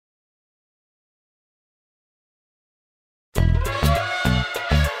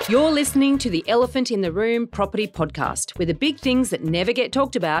You're listening to the Elephant in the Room Property Podcast, where the big things that never get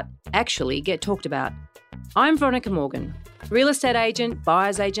talked about actually get talked about. I'm Veronica Morgan, real estate agent,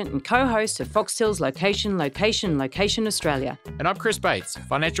 buyer's agent and co-host of Foxtel's Location Australia. And I'm Chris Bates,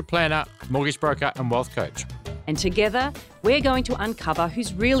 financial planner, mortgage broker and wealth coach. And together, we're going to uncover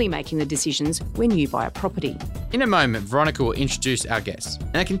who's really making the decisions when you buy a property. In a moment, Veronica will introduce our guest.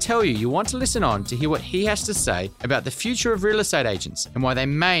 And I can tell you want to listen on to hear what he has to say about the future of real estate agents and why they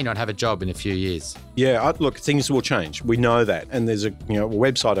may not have a job in a few years. Yeah, look, things will change. We know that. And there's a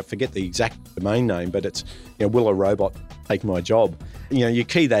website, I forget the exact domain name, but it's, will a robot take my job? You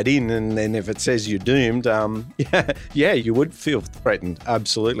key that in, and then if it says you're doomed, you would feel threatened,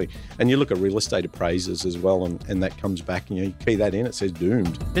 absolutely. And you look at real estate appraisers as well, and that comes back, and you key that in, it says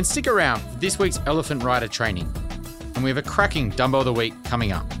doomed. Then stick around for this week's Elephant Rider training. And we have a cracking Dumbo of the Week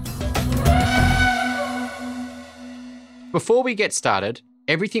coming up. Before we get started,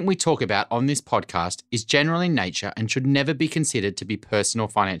 everything we talk about on this podcast is general in nature and should never be considered to be personal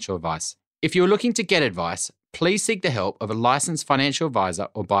financial advice. If you're looking to get advice, please seek the help of a licensed financial advisor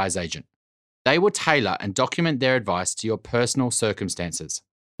or buyer's agent. They will tailor and document their advice to your personal circumstances.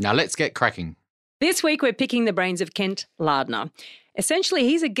 Now let's get cracking. This week, we're picking the brains of Kent Lardner. Essentially,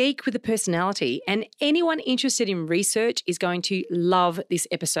 he's a geek with a personality, and anyone interested in research is going to love this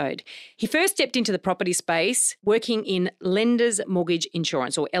episode. He first stepped into the property space working in Lender's Mortgage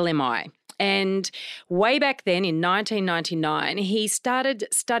Insurance, or LMI. And way back then in 1999, he started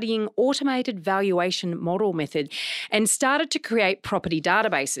studying automated valuation model method and started to create property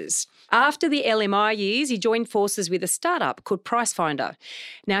databases. After the LMI years, he joined forces with a startup called Pricefinder.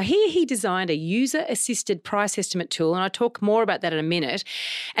 Now, here he designed a user-assisted price estimate tool, and I'll talk more about that in a minute,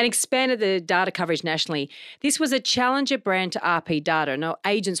 and expanded the data coverage nationally. This was a challenger brand to RP Data. Now,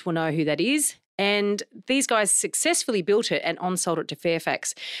 agents will know who that is. And these guys successfully built it and on-sold it to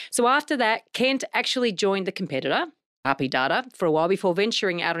Fairfax. So after that, Kent actually joined the competitor, RP Data, for a while before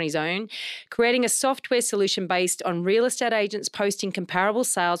venturing out on his own, creating a software solution based on real estate agents posting comparable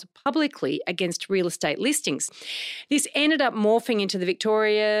sales publicly against real estate listings. This ended up morphing into the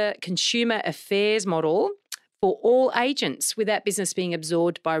Victoria Consumer Affairs model for all agents, with that business being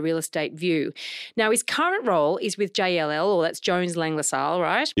absorbed by Real Estate View. Now, his current role is with JLL, or that's Jones Lang LaSalle,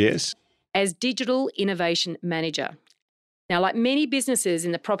 right? Yes. As Digital Innovation Manager. Now, like many businesses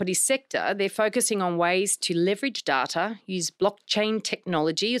in the property sector, they're focusing on ways to leverage data, use blockchain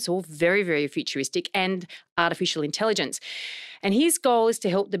technology, it's all very, very futuristic, and artificial intelligence. And his goal is to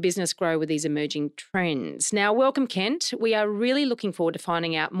help the business grow with these emerging trends. Now, welcome, Kent. We are really looking forward to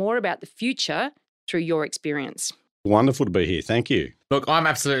finding out more about the future through your experience. Wonderful to be here. Thank you. Look, I'm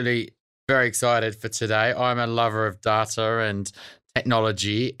absolutely very excited for today. I'm a lover of data and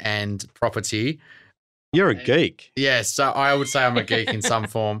technology and property. You're a geek. Yes, so I would say I'm a geek in some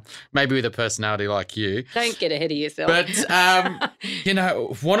form, maybe with a personality like you. Don't get ahead of yourself. But,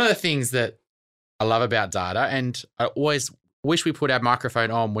 one of the things that I love about data, and I always wish we put our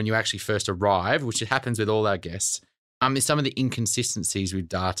microphone on when you actually first arrive, which it happens with all our guests, is some of the inconsistencies with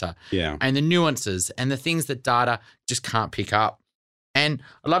data. Yeah. And the nuances and the things that data just can't pick up. And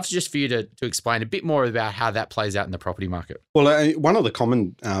I'd love for you to explain a bit more about how that plays out in the property market. Well, one of the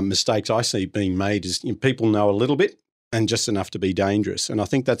common mistakes I see being made is people know a little bit and just enough to be dangerous. And I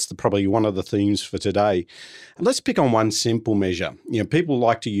think that's probably one of the themes for today. And let's pick on one simple measure. People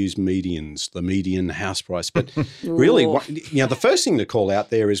like to use medians, the median house price. But really, the first thing to call out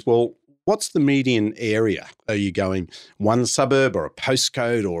there is, well, what's the median area? Are you going one suburb or a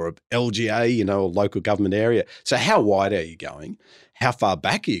postcode or a LGA, a local government area? So how wide are you going? How far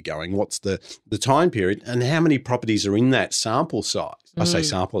back are you going? What's the time period? And how many properties are in that sample size? I say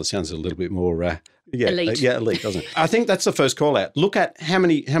sample, it sounds a little bit more elite. Elite, doesn't it? I think that's the first call out. Look at how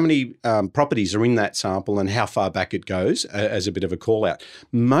many properties are in that sample and how far back it goes as a bit of a call out.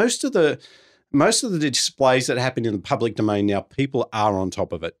 Most of the displays that happen in the public domain now, people are on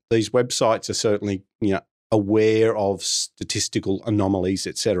top of it. These websites are certainly, aware of statistical anomalies,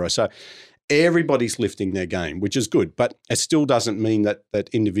 etc. So everybody's lifting their game, which is good, but it still doesn't mean that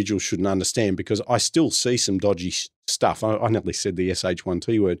individuals shouldn't understand, because I still see some dodgy stuff. I nearly said the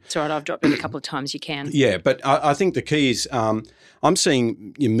SH1T word. It's all right, I've dropped it a couple of times, you can. Yeah, but I think the key is I'm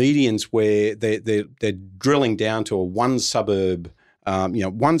seeing medians where they're drilling down to one suburb, and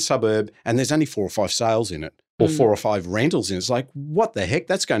there's only 4 or 5 sales in it. Or 4 or 5 rentals in. It's like, what the heck?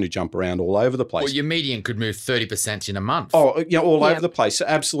 That's going to jump around all over the place. Well, your median could move 30% in a month. Oh, all over the place.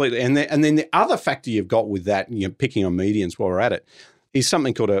 Absolutely. And then the other factor you've got with that, picking on medians while we're at it, is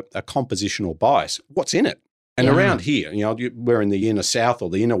something called a compositional bias. What's in it? And around here, we're in the inner south or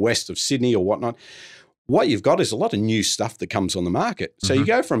the inner west of Sydney or whatnot. what you've got is a lot of new stuff that comes on the market. So you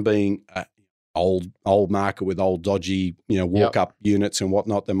go from being old market with old dodgy, walk-up units and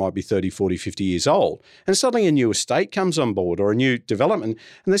whatnot that might be 30, 40, 50 years old. And suddenly a new estate comes on board or a new development,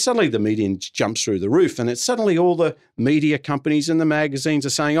 and then suddenly the median jumps through the roof, and it's suddenly all the media companies and the magazines are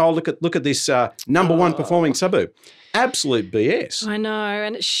saying, oh, look at this number one performing suburb. Absolute BS. I know,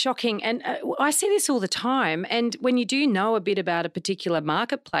 and it's shocking. And I see this all the time. And when you do know a bit about a particular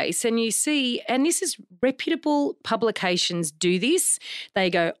marketplace and you see, and this is reputable publications do this, they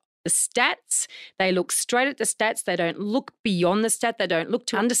go, the stats, they look straight at the stats. They don't look beyond the stat. They don't look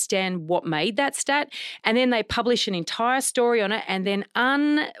to understand what made that stat. And then they publish an entire story on it, and then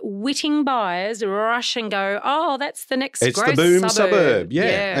unwitting buyers rush and go, oh, that's the next it's growth the boom suburb.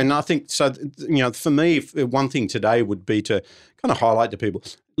 Yeah. And I think, so, for me, one thing today would be to kind of highlight to people,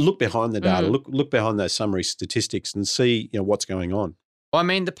 look behind the data, look behind those summary statistics and see, what's going on. Well, I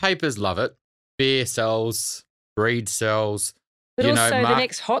mean, the papers love it. Beer sells, breed sells. But also the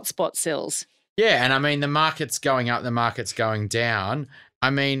next hotspot sells. Yeah, and I mean, the market's going up, the market's going down. I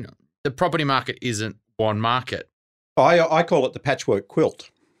mean, the property market isn't one market. I call it the patchwork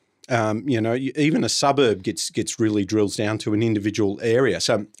quilt. Even a suburb gets really drills down to an individual area.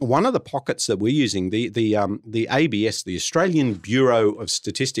 So one of the pockets that we're using, the ABS, the Australian Bureau of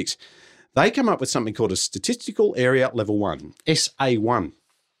Statistics, they come up with something called a Statistical Area Level 1, SA1.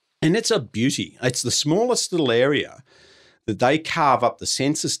 And it's a beauty. It's the smallest little area that they carve up the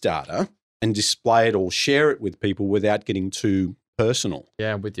census data and display it or share it with people without getting too personal.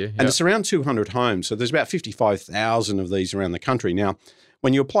 Yeah, I'm with you. Yep. And it's around 200 homes. So there's about 55,000 of these around the country. Now,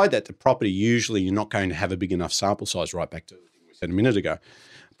 when you apply that to property, usually you're not going to have a big enough sample size, right back to the thing we said a minute ago.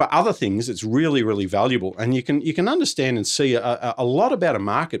 But other things, it's really, really valuable. And you can understand and see a lot about a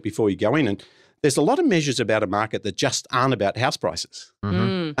market before you go in. And there's a lot of measures about a market that just aren't about house prices.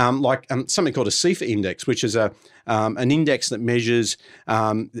 Like something called a CEFA index, which is an index that measures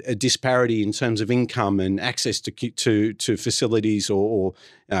a disparity in terms of income and access to facilities or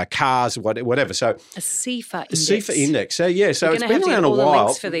cars, whatever. So a CEFA index. A CEFA index. So so it's been around a while. The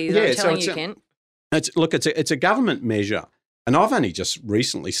links for these. I'm telling you, Kent. It's a government measure. And I've only just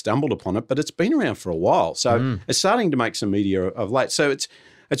recently stumbled upon it, but it's been around for a while. So it's starting to make some media of late. So it's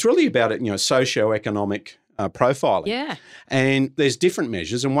really about it, socioeconomic profiling. Yeah. And there's different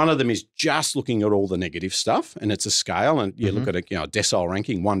measures, and one of them is just looking at all the negative stuff, and it's a scale, and you look at a decile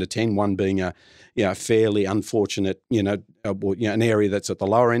ranking, 1 to 10, 1 being a fairly unfortunate, an area that's at the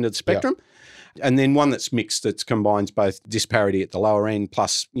lower end of the spectrum. Yep. And then one that's mixed, that combines both disparity at the lower end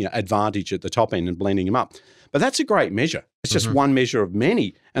plus advantage at the top end and blending them up. But that's a great measure. It's just one measure of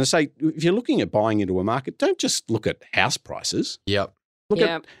many. And I say, if you're looking at buying into a market, don't just look at house prices. Yep. Look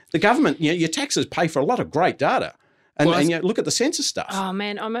at the government. Your taxes pay for a lot of great data. And look at the census stuff. Oh,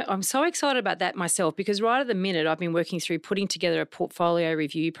 man, I'm so excited about that myself, because right at the minute I've been working through putting together a portfolio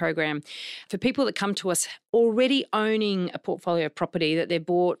review program for people that come to us already owning a portfolio of property that they've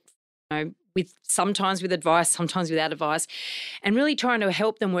bought, sometimes with advice, sometimes without advice, and really trying to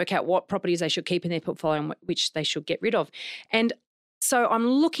help them work out what properties they should keep in their portfolio and which they should get rid of. And so I'm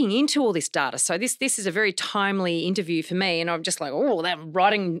looking into all this data. So this is a very timely interview for me, and I'm just like, I'm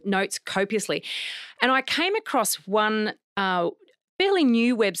writing notes copiously. And I came across one fairly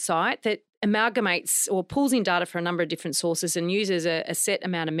new website that amalgamates or pulls in data for a number of different sources and uses a set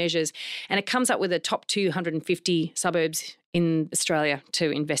amount of measures, and it comes up with the top 250 suburbs in Australia to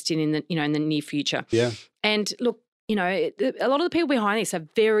invest in the in the near future. Yeah. And look, a lot of the people behind this are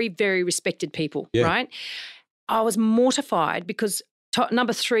very, very respected people, right? I was mortified because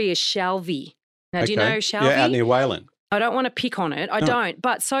number 3 is Shalvey. Now, do you know Shalvey? Yeah, out near Wayland. I don't want to pick on it. I don't.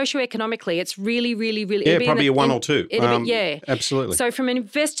 But socioeconomically, it's really, really, really... Yeah, probably a 1 or 2. Yeah. Absolutely. So from an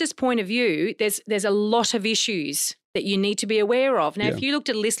investor's point of view, there's a lot of issues that you need to be aware of. Now, if you looked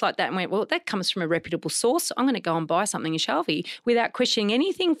at a list like that and went, well, that comes from a reputable source, I'm going to go and buy something in Shalvey without questioning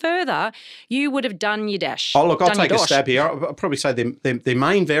anything further, you would have done your dash. Oh, look, I'll take a stab here. I'll probably say their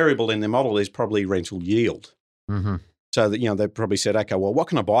main variable in their model is probably rental yield. Mm-hmm. So that, they probably said, okay, well, what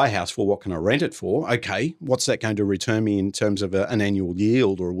can I buy a house for? What can I rent it for? Okay, what's that going to return me in terms of an annual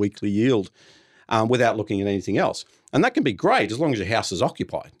yield or a weekly yield without looking at anything else? And that can be great as long as your house is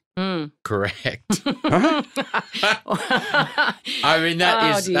occupied. Correct. I mean,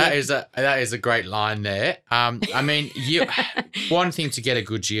 that is a great line there. I mean, one thing to get a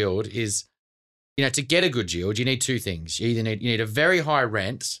good yield is, to get a good yield, you need 2 things. You need a very high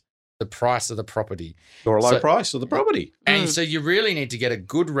rent, the price of the property, or a low price of the property. And so you really need to get a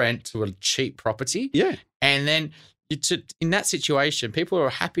good rent to a cheap property. Yeah. And then in that situation, people are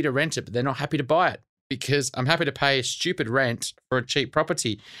happy to rent it, but they're not happy to buy it because I'm happy to pay a stupid rent for a cheap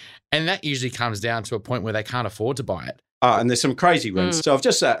property. And that usually comes down to a point where they can't afford to buy it. And there's some crazy rents. So I've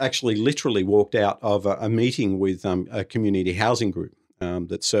just actually literally walked out of a meeting with a community housing group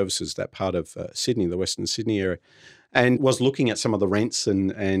that services that part of Sydney, the Western Sydney area, and was looking at some of the rents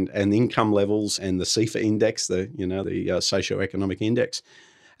and income levels and the CEFA index, the socioeconomic index.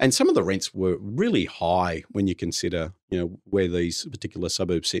 And some of the rents were really high when you consider, where these particular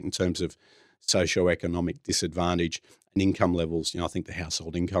suburbs sit in terms of socioeconomic disadvantage and income levels. I think the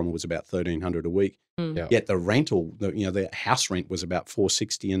household income was about $1,300 a week. Yeah. Yet the rental, the house rent was about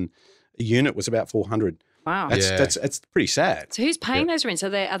 $460 and a unit was about $400. Wow. That's pretty sad. So who's paying those rents? Are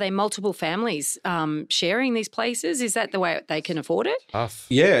they multiple families sharing these places? Is that the way they can afford it? Tough.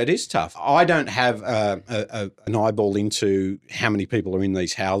 Yeah, it is tough. I don't have an eyeball into how many people are in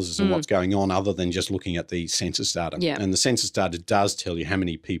these houses and what's going on other than just looking at the census data. Yeah. And the census data does tell you how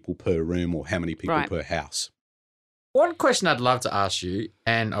many people per room or how many people per house. One question I'd love to ask you,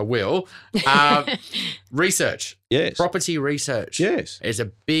 and I will, research. Yes. Property research. Yes. It's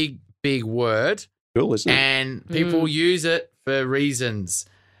a big, big word. Cool, isn't it? And people use it for reasons.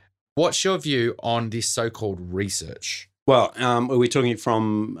 What's your view on this so-called research? Well, are we talking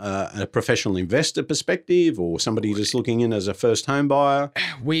from a professional investor perspective or somebody just looking in as a first home buyer?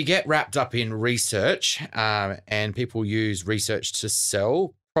 We get wrapped up in research and people use research to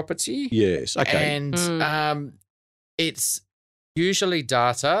sell property. Yes, okay. And it's usually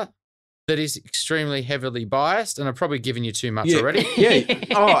data that is extremely heavily biased, and I've probably given you too much already. Yeah.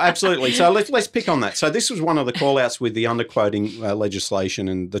 Oh, absolutely. So let's pick on that. So this was one of the call-outs with the underquoting legislation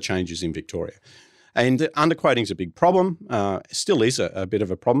and the changes in Victoria. And underquoting is a big problem. Still is a bit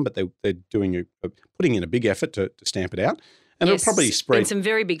of a problem, but they're putting in a big effort to stamp it out. And it'll probably spread. Been some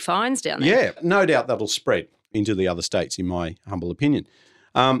very big fines down there. Yeah, no doubt that'll spread into the other states, in my humble opinion.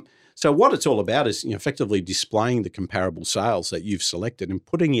 So what it's all about is effectively displaying the comparable sales that you've selected and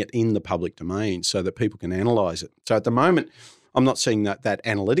putting it in the public domain so that people can analyse it. So at the moment, I'm not seeing that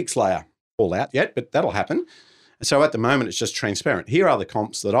analytics layer fall out yet, but that'll happen. So at the moment, it's just transparent. Here are the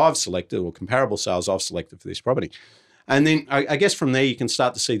comps that I've selected or comparable sales I've selected for this property. And then I guess from there, you can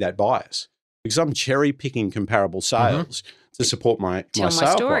start to see that bias because I'm cherry picking comparable sales to support my Tell my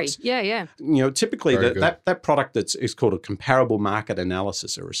sale story. price. Yeah. Typically that product is called a comparable market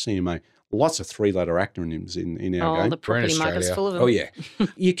analysis or a CMA. Lots of three-letter acronyms in our game. The property market's full of them. Oh yeah,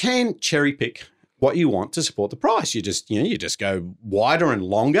 you can cherry pick what you want to support the price. You just go wider and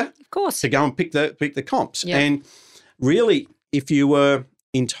longer, of course, to go and pick the comps. Yeah. And really, if you were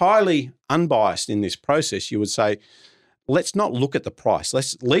entirely unbiased in this process, you would say, let's not look at the price.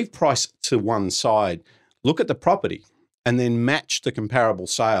 Let's leave price to one side. Look at the property. And then match the comparable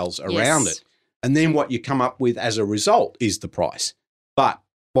sales around it. And then what you come up with as a result is the price. But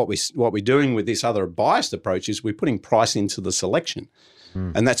what we're doing with this other biased approach is we're putting price into the selection.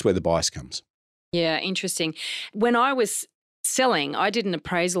 And that's where the bias comes. Yeah, interesting. When I was selling, I did an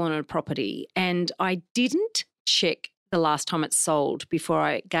appraisal on a property and I didn't check the last time it sold before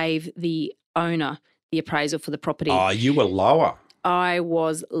I gave the owner the appraisal for the property. Oh, you were lower. I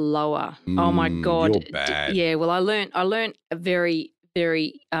was lower. Oh my God. You're bad. Yeah. Well, I learned a very,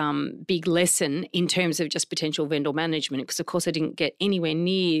 very big lesson in terms of just potential vendor management because, of course, I didn't get anywhere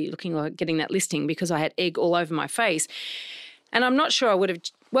near looking like getting that listing because I had egg all over my face. And I'm not sure I would have.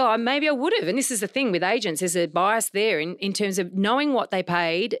 Well, maybe I would have. And this is the thing with agents. There's a bias there in terms of knowing what they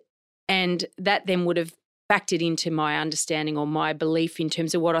paid, and that then would have factored into my understanding or my belief in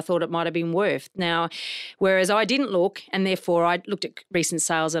terms of what I thought it might have been worth. Now, whereas I didn't look and therefore I looked at recent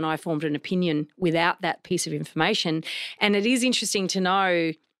sales and I formed an opinion without that piece of information. And it is interesting to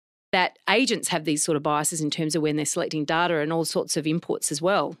know that agents have these sort of biases in terms of when they're selecting data and all sorts of inputs as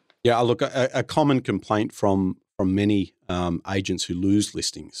well. Yeah, look, a common complaint from many agents who lose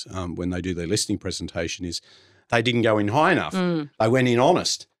listings when they do their listing presentation is they didn't go in high enough. They went in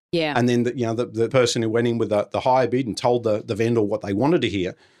honest. Yeah. And then the person who went in with the higher bid and told the vendor what they wanted to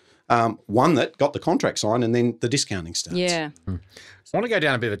hear, won that, got the contract signed, and then the discounting starts. Yeah. So I want to go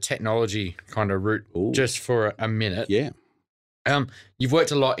down a bit of a technology kind of route just for a minute. Yeah. You've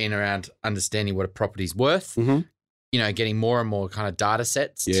worked a lot in around understanding what a property's worth, getting more and more kind of data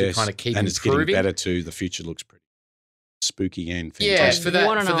sets to kind of keep and improving. it's getting better too. The future looks pretty spooky and fantastic. Yeah, for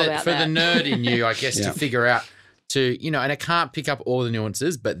that. the nerd in you, I guess, to figure out and it can't pick up all the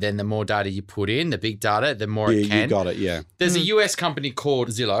nuances, but then the more data you put in, the big data, the more it can. You got it, yeah. There's a US company called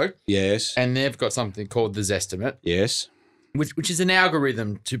Zillow. Yes. And they've got something called the Zestimate. Yes. Which is an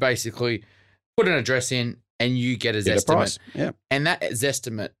algorithm to basically put an address in and you get a Zestimate. Price. Yeah. And that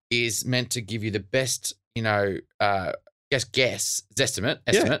Zestimate is meant to give you the best, estimate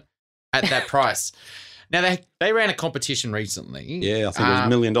at that price. Now, they ran a competition recently. Yeah, I think it was $1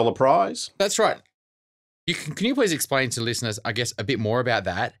 million prize. That's right. Can you please explain to listeners, I guess, a bit more about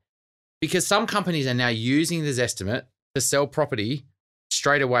that? Because some companies are now using this estimate to sell property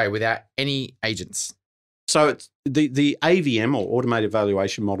straight away without any agents. So it's the AVM, or automated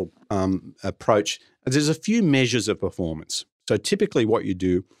valuation model approach. There's a few measures of performance. So typically what you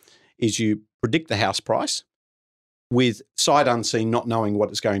do is you predict the house price with sight unseen, not knowing what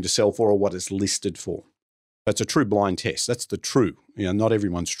it's going to sell for or what it's listed for. It's a true blind test. That's the true. Not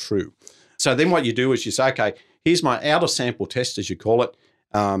everyone's true. So then what you do is you say, okay, here's my out of sample test, as you call it.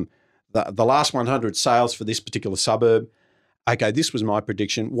 The last 100 sales for this particular suburb. Okay, this was my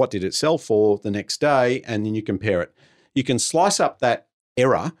prediction. What did it sell for the next day? And then you compare it. You can slice up that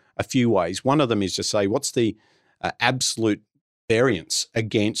error a few ways. One of them is to say, what's the absolute variance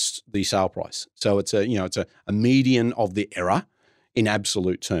against the sale price? So it's a median of the error in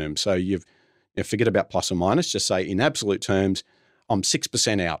absolute terms. So you forget about plus or minus. Just say in absolute terms, I'm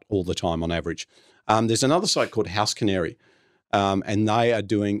 6% out all the time on average. There's another site called House Canary, and they are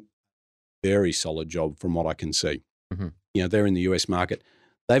doing a very solid job from what I can see. Mm-hmm. They're in the US market.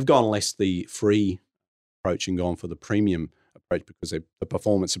 They've gone less the free approach and gone for the premium approach because the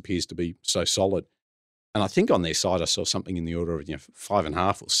performance appears to be so solid. And I think on their side, I saw something in the order of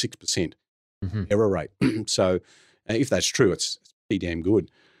 5.5% or 6% error rate. So if that's true, it's pretty damn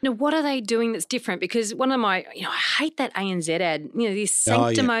good. Now, what are they doing that's different? Because one of my, I hate that ANZ ad. This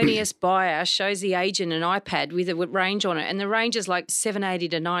sanctimonious buyer shows the agent an iPad with a range on it, and the range is like 780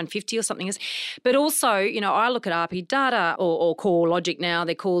 to 950 or something. But also, I look at RP Data or Core Logic now.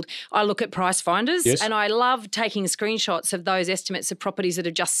 I look at price finders, and I love taking screenshots of those estimates of properties that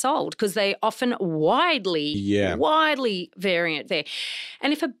have just sold because they often widely variant there.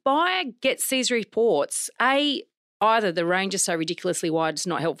 And if a buyer gets these reports, either the range is so ridiculously wide it's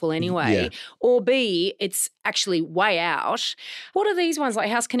not helpful anyway, or B, it's actually way out. What are these ones like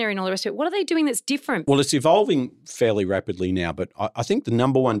House Canary and all the rest of it? What are they doing that's different? Well, it's evolving fairly rapidly now, but I think the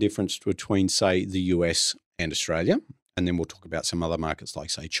number one difference between, say, the US and Australia, and then we'll talk about some other markets like,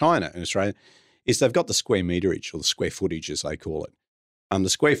 say, China and Australia, is they've got the square meterage or the square footage, as they call it. The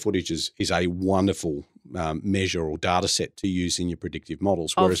square footage is a wonderful measure or data set to use in your predictive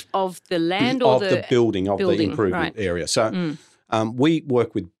models. Whereas of the land or the building, the improvement area. So we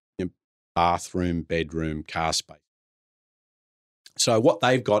work with bathroom, bedroom, car space. So what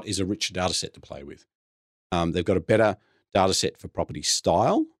they've got is a richer data set to play with. They've got a better data set for property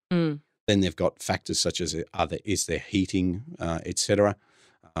style. Then they've got factors such as is there heating, et cetera.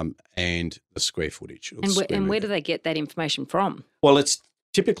 And the square footage. And where do they get that information from? Well, it's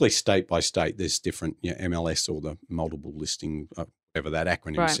typically state by state. There's different MLS or the multiple listing, whatever that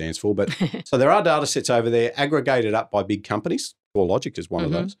acronym stands for. But so there are data sets over there aggregated up by big companies. Core Logic is one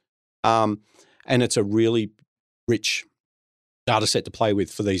of those. And it's a really rich data set to play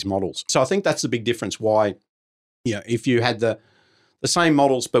with for these models. So I think that's the big difference why, if you had the same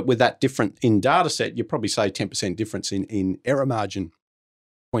models but with that different in data set, you'd probably say 10% difference in error margin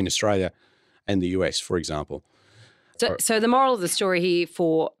between Australia and the US, for example. So the moral of the story here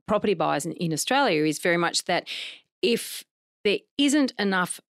for property buyers in Australia is very much that if there isn't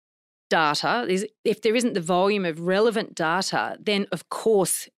enough data, if there isn't the volume of relevant data, then of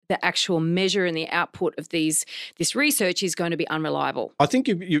course the actual measure and the output of this research is going to be unreliable. I think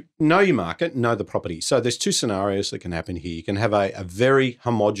you know your market, know the property. So there's two scenarios that can happen here. You can have a very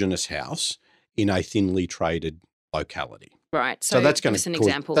homogenous house in a thinly traded locality. Right. So that's going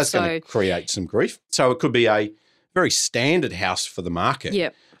to create some grief. So it could be a very standard house for the market.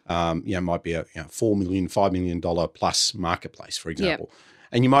 Yep. Might be a $4 million, $5 million plus marketplace, for example. Yep.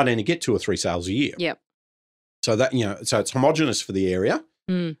 And you might only get 2 or 3 sales a year. Yep. So that so it's homogenous for the area,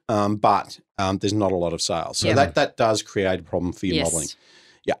 but there's not a lot of sales. So that does create a problem for your modelling.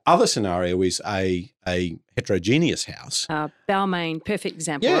 Yeah. Other scenario is a heterogeneous house. Balmain, perfect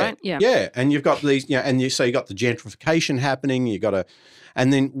example, right? Yeah. Yeah. And you've got these, so you've got the gentrification happening.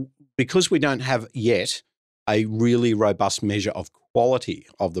 And then because we don't have yet a really robust measure of quality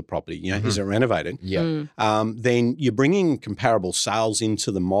of the property, is it renovated? Yeah. Then you're bringing comparable sales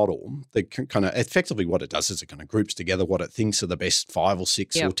into the model. That kind of effectively what it does is it kind of groups together what it thinks are the best 5 or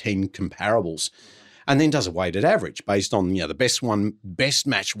 6 or 10 comparables. And then does a weighted average based on, the best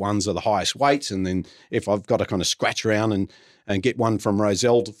match ones are the highest weights. And then if I've got to kind of scratch around and get one from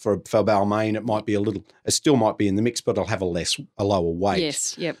Roselle for Balmain, it still might be in the mix, but it'll have a lower weight.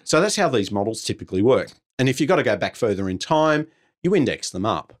 Yes, yep. So that's how these models typically work. And if you've got to go back further in time, you index them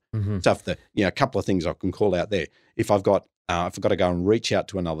up. So a couple of things I can call out there. If I've got to go and reach out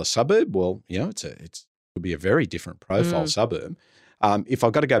to another suburb, well, it could be a very different profile suburb. If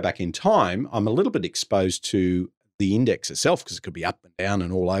I've got to go back in time, I'm a little bit exposed to the index itself because it could be up and down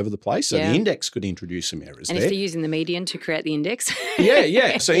and all over the place. So the index could introduce some errors and there. if they're using the median to create the index.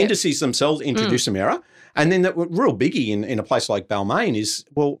 Yeah. So indices themselves introduce some error. And then the real biggie in a place like Balmain is,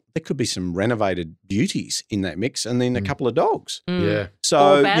 well, there could be some renovated beauties in that mix and then a couple of dogs. Yeah.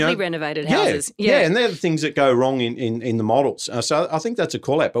 So, or badly renovated houses. Yeah, and they're the things that go wrong in the models. So I think that's a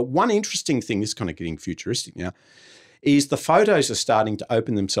call out. But one interesting thing, is kind of getting futuristic now, is the photos are starting to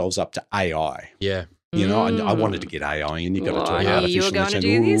open themselves up to AI. Yeah. You know, I wanted to get AI in. You've got to talk artificial. You were going to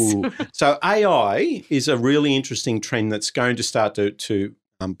do this? So AI is a really interesting trend that's going to start to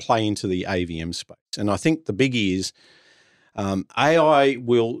play into the AVM space. And I think the biggie is AI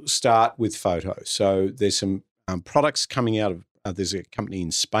will start with photos. So there's some products coming out of, there's a company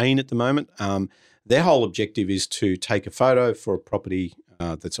in Spain at the moment. Their whole objective is to take a photo for a property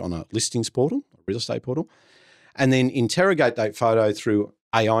that's on a listings portal, a real estate portal, and then interrogate that photo through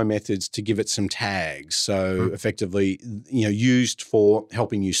AI methods to give it some tags. So effectively, used for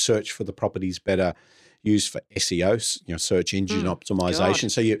helping you search for the properties better, used for SEO, search engine optimization.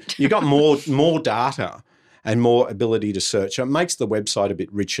 God. So you got more data and more ability to search. So it makes the website a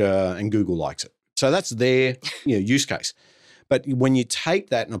bit richer and Google likes it. So that's their use case. But when you take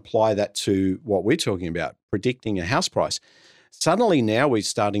that and apply that to what we're talking about, predicting a house price, suddenly now we're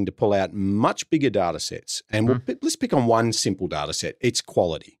starting to pull out much bigger data sets. And let's pick on one simple data set. It's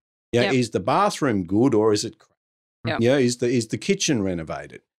quality. Is the bathroom good or is it crap? Is the kitchen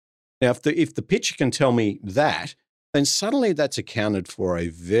renovated? Now, if the picture can tell me that, then suddenly that's accounted for a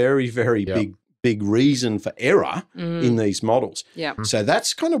very, very big reason for error in these models. So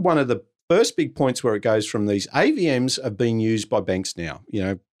that's kind of one of the first big points where it goes from these AVMs are being used by banks now.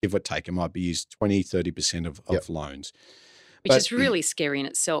 Give or take, it might be used 20, 30% of loans. Which is really scary in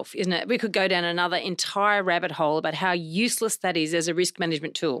itself, isn't it? We could go down another entire rabbit hole about how useless that is as a risk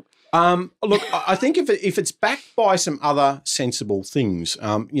management tool. Look, I think if it's backed by some other sensible things,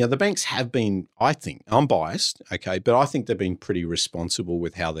 the banks have been, I think, I'm biased, okay, but I think they've been pretty responsible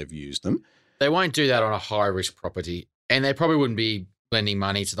with how they've used them. They won't do that on a high-risk property, and they probably wouldn't be lending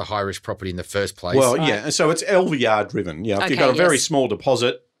money to the high-risk property in the first place. Well, yeah, so it's LVR driven. If you've got a very small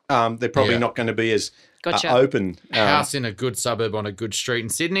deposit, they're probably not going to be as open. House in a good suburb on a good street in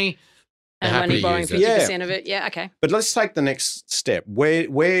Sydney. And only borrowing 50% of it. Yeah, okay. But let's take the next step.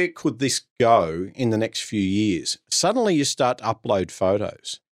 Where could this go in the next few years? Suddenly you start to upload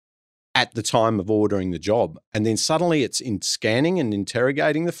photos at the time of ordering the job. And then suddenly it's in scanning and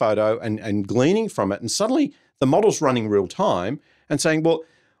interrogating the photo and gleaning from it. And suddenly the model's running real time and saying, well,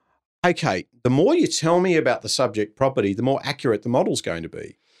 okay, the more you tell me about the subject property, the more accurate the model's going to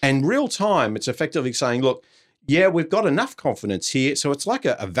be. And real time, it's effectively saying, look, we've got enough confidence here. So it's like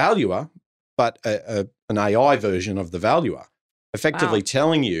a valuer, but an AI version of the valuer, effectively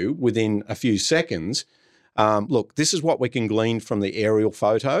telling you within a few seconds, look, this is what we can glean from the aerial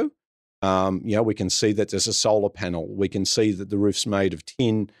photo. We can see that there's a solar panel. We can see that the roof's made of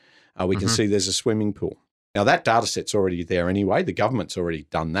tin. We can see there's a swimming pool. Now, that data set's already there anyway. The government's already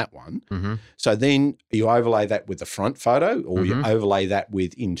done that one. So then you overlay that with the front photo or you overlay that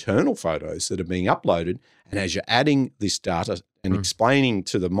with internal photos that are being uploaded. And as you're adding this data and explaining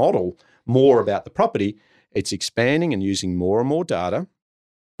to the model more about the property, it's expanding and using more and more data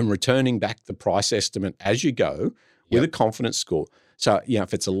and returning back the price estimate as you go with a confidence score. So,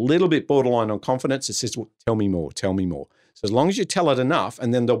 if it's a little bit borderline on confidence, it says, well, tell me more. So as long as you tell it enough,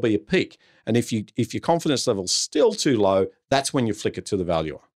 and then there'll be a peak. And if your confidence level's still too low, that's when you flick it to the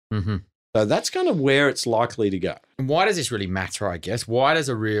valuer. So that's kind of where it's likely to go. And why does this really matter, I guess? Why does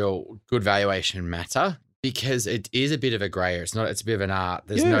a real good valuation matter? Because it is a bit of a grey area. It's a bit of an art.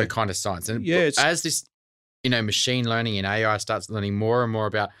 There's no kind of science. And as this, machine learning and AI starts learning more and more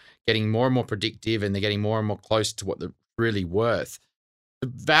about getting more and more predictive and they're getting more and more close to what they're really worth, the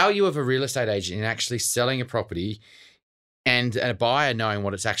value of a real estate agent in actually selling a property and a buyer knowing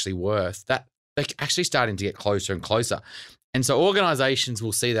what it's actually worth, that they're actually starting to get closer and closer. And so organizations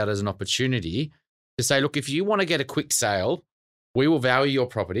will see that as an opportunity to say, look, if you want to get a quick sale, we will value your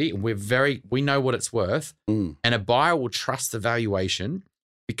property and we know what it's worth. And a buyer will trust the valuation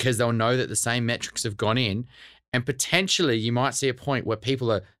because they'll know that the same metrics have gone in. And potentially you might see a point where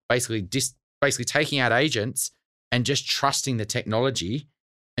people are basically taking out agents and just trusting the technology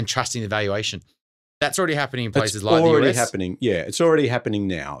and trusting the valuation. That's already happening in places like the US. It's already happening. Yeah, it's already happening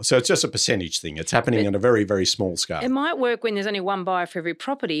now. So it's just a percentage thing. It's happening on a very, very small scale. It might work when there's only one buyer for every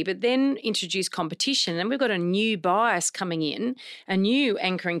property, but then introduce competition. And we've got a new bias coming in, a new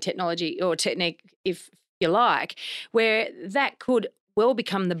anchoring technology or technique, if you like, where that could well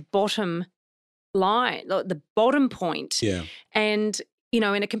become the bottom line, like the bottom point. Yeah. And, in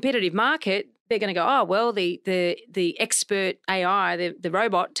a competitive market, they're going to go, oh, well, the expert AI, the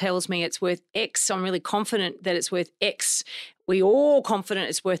robot tells me it's worth X. I'm really confident that it's worth X. We all confident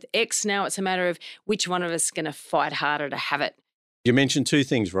it's worth X. Now it's a matter of which one of us is going to fight harder to have it. You mentioned two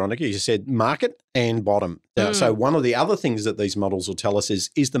things, Veronica. You said market and bottom. So one of the other things that these models will tell us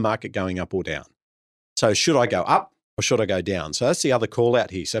is the market going up or down? So should I go up or should I go down? So that's the other call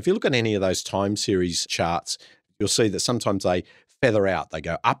out here. So if you look at any of those time series charts, you'll see that sometimes they feather out. They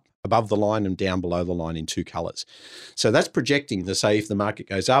go up above the line and down below the line in two colours. So that's projecting to say if the market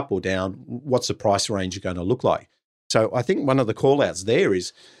goes up or down, what's the price range going to look like? So I think one of the call outs there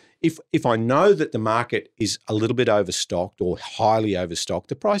is if I know that the market is a little bit overstocked or highly overstocked,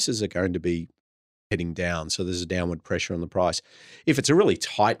 the prices are going to be heading down. So there's a downward pressure on the price. If it's a really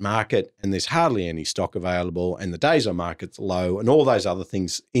tight market and there's hardly any stock available and the days on market's low and all those other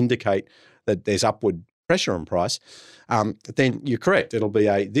things indicate that there's upward pressure on price, then you're correct. It'll be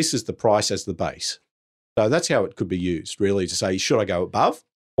this is the price as the base. So that's how it could be used, really, to say, should I go above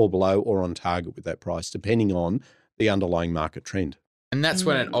or below or on target with that price, depending on the underlying market trend. And that's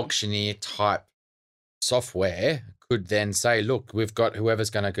when an auctioneer type software could then say, look, we've got whoever's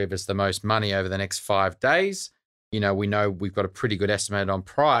going to give us the most money over the next 5 days. We know we've got a pretty good estimate on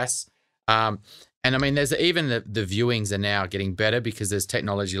price. And I mean, there's even the viewings are now getting better because there's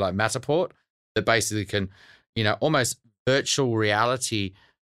technology like Matterport that basically can, almost virtual reality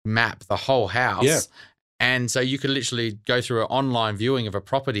map the whole house. Yeah. And so you could literally go through an online viewing of a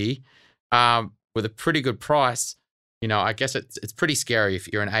property with a pretty good price. I guess it's pretty scary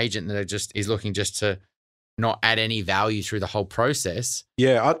if you're an agent that is looking just to not add any value through the whole process.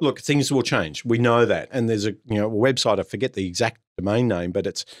 Yeah, look, things will change. We know that. And there's a website, I forget the exact domain name, but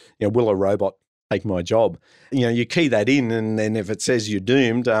it's, will a robot take my job? You key that in, and then if it says you're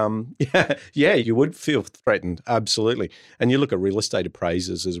doomed, you would feel threatened, absolutely. And you look at real estate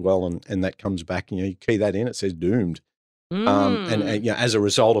appraisers as well, and that comes back, you key that in, it says doomed. And as a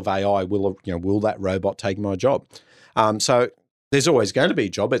result of AI, will that robot take my job? So there's always going to be a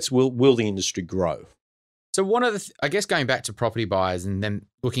job. It's will the industry grow? So one of the, I guess going back to property buyers and then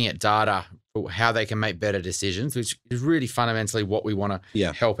looking at data for how they can make better decisions, which is really fundamentally what we want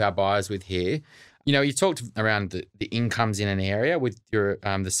to help our buyers with here. You talked around the incomes in an area with your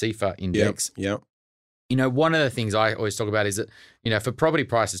the CFA index. Yeah. One of the things I always talk about is that, for property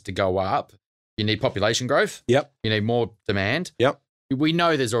prices to go up, you need population growth. Yep. You need more demand. Yep. We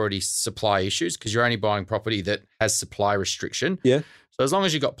know there's already supply issues because you're only buying property that has supply restriction. Yeah. So as long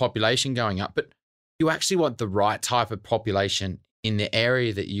as you've got population going up, but you actually want the right type of population in the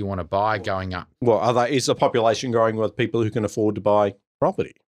area that you want to buy going up. Well, is the population growing with people who can afford to buy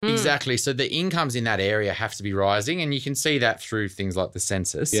property? Exactly. So the incomes in that area have to be rising, and you can see that through things like the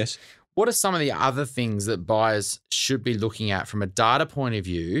census. Yes. What are some of the other things that buyers should be looking at from a data point of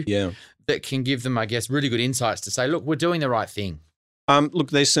view that can give them, I guess, really good insights to say, look, we're doing the right thing?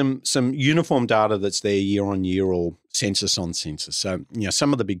 Look, there's some uniform data that's there year on year or census on census. So,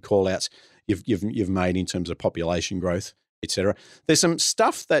 some of the big call outs you've made in terms of population growth, et cetera. There's some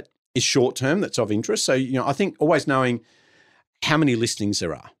stuff that is short term that's of interest. So, I think always knowing how many listings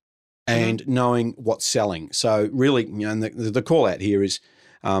there are and knowing what's selling. So really, and the call out here is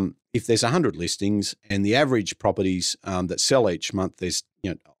if there's 100 listings and the average properties that sell each month, there's,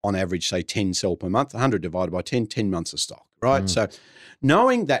 on average, say 10 sell per month, 100 divided by 10 months of stock, right? So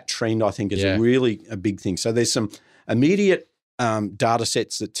knowing that trend, I think, is really a big thing. So there's some immediate data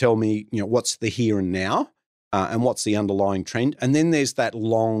sets that tell me, what's the here and now and what's the underlying trend. And then there's that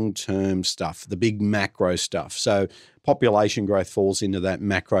long-term stuff, the big macro stuff. So population growth falls into that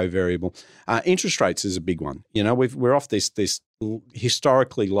macro variable. Interest rates is a big one. We're off this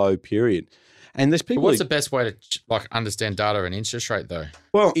historically low period. And there's people. But what's the best way to understand data and interest rate though?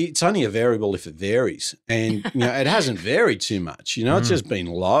 Well, it's only a variable if it varies, and it hasn't varied too much. It's just been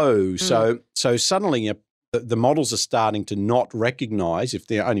low. So suddenly the models are starting to not recognise, if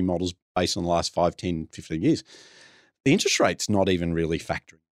they're only models based on the last 5, 10, 15 years, the interest rate's not even really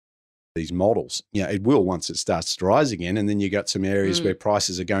factoring these models. It will once it starts to rise again, and then you got some areas where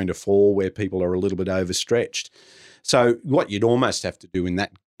prices are going to fall, where people are a little bit overstretched. So what you'd almost have to do in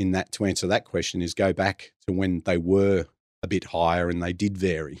that to answer that question is go back to when they were a bit higher and they did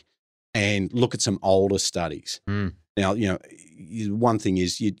vary, and look at some older studies. Now, one thing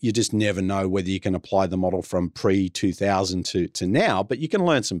is you just never know whether you can apply the model from pre-2000 to now, but you can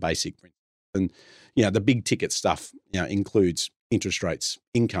learn some basic principles. And, the big ticket stuff, includes interest rates,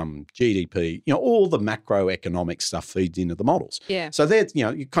 income, GDP, all the macroeconomic stuff feeds into the models. Yeah. So they're,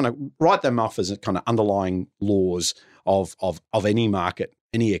 you kind of write them off as a kind of underlying laws of any market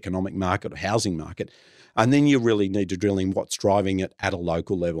any economic market or housing market. And then you really need to drill in what's driving it at a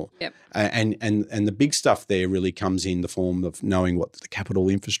local level. Yep. And the big stuff there really comes in the form of knowing what the capital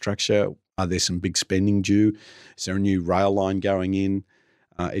infrastructure, are there some big spending due? Is there a new rail line going in,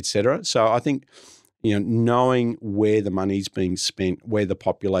 et cetera? So I think, knowing where the money's being spent, where the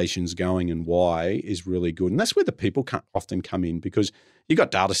population's going and why is really good. And that's where the people often come in, because you've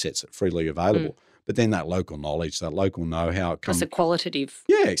got data sets that are freely available. But then that local knowledge, that local know-how. That's a qualitative.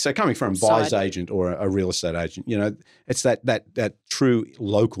 Yeah, so coming from a buyer's agent or a real estate agent, it's that true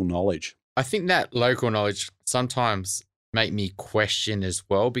local knowledge. I think that local knowledge sometimes make me question as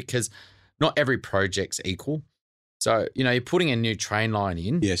well, because not every project's equal. So, you're putting a new train line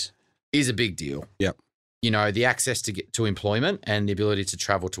in is a big deal. Yep. The access to get to employment and the ability to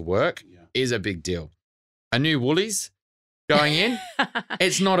travel to work is a big deal. A new Woolies going in,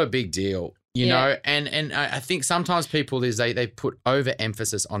 it's not a big deal. And I think sometimes people they put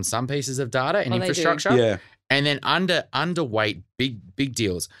overemphasis on some pieces of data and infrastructure, and then underweight big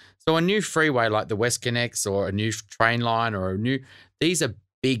deals. So a new freeway like the WestConnex or a new train line or these are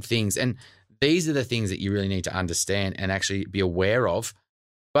big things, and these are the things that you really need to understand and actually be aware of.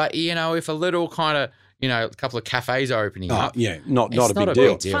 But if a little kind of a couple of cafes are opening up. Not a big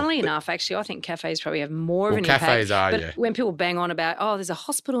deal. Funnily enough, actually, I think cafes probably have more of an impact. Cafes are, but when people bang on about, there's a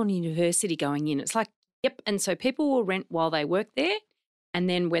hospital and university going in, it's like, yep. And so people will rent while they work there. And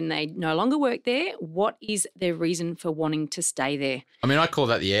then when they no longer work there, what is their reason for wanting to stay there? I mean, I call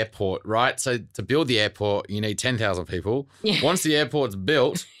that the airport, right? So to build the airport, you need 10,000 people. Yeah. Once the airport's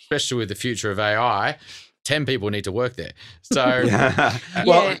built, especially with the future of AI, 10 people need to work there. So,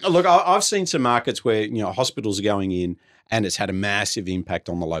 well, look, I've seen some markets where, hospitals are going in and it's had a massive impact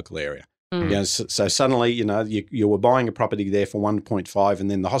on the local area. So suddenly, you were buying a property there for 1.5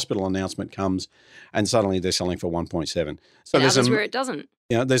 and then the hospital announcement comes and suddenly they're selling for 1.7. So there's where it doesn't.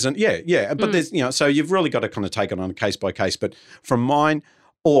 But there's, so you've really got to kind of take it on a case by case. But from mine,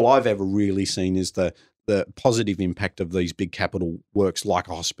 all I've ever really seen is the positive impact of these big capital works like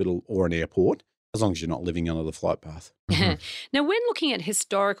a hospital or an airport, as long as you're not living under the flight path. Now, when looking at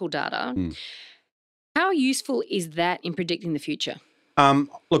historical data, how useful is that in predicting the future?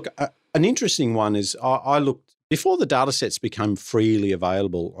 Look, an interesting one is I looked, before the data sets became freely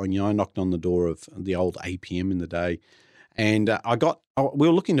available, I knocked on the door of the old APM in the day, and we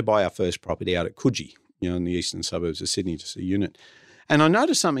were looking to buy our first property out at Coogee, in the eastern suburbs of Sydney, just a unit. And I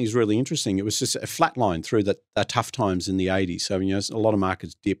noticed something was really interesting. It was just a flat line through the tough times in the 80s. So, a lot of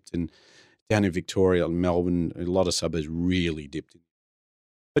markets dipped, and down in Victoria and Melbourne, a lot of suburbs really dipped.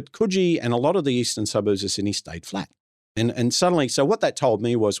 But Coogee and a lot of the eastern suburbs of Sydney stayed flat. And suddenly, so what that told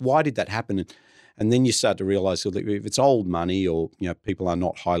me was, why did that happen? And then you start to realise that if it's old money or, people are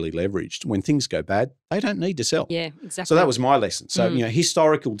not highly leveraged, when things go bad, they don't need to sell. Yeah, exactly. So that was my lesson. So,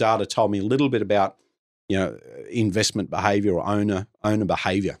 historical data told me a little bit about, investment behaviour or owner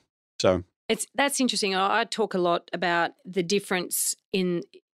behaviour. So that's interesting. I talk a lot about the difference in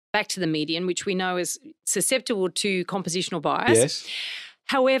back to the median, which we know is susceptible to compositional bias. Yes.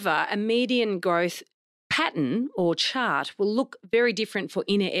 However, a median growth pattern or chart will look very different for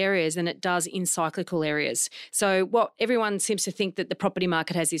inner areas than it does in cyclical areas. So what everyone seems to think that the property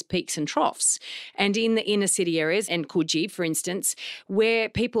market has is peaks and troughs. And in the inner city areas, and Coogee, for instance, where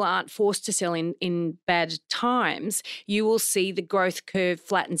people aren't forced to sell in bad times, you will see the growth curve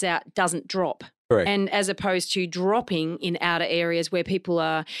flattens out, doesn't drop. Correct. And as opposed to dropping in outer areas where people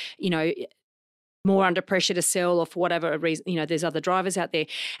are, more under pressure to sell or for whatever reason, there's other drivers out there.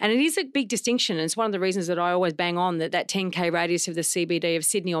 And it is a big distinction. And it's one of the reasons that I always bang on that 10K radius of the CBD of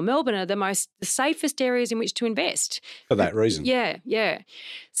Sydney or Melbourne are the safest areas in which to invest. For that reason. Yeah.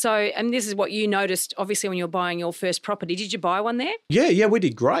 So, and this is what you noticed, obviously, when you're buying your first property. Did you buy one there? Yeah, we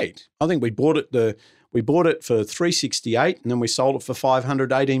did great. I think we bought it for $368 and then we sold it for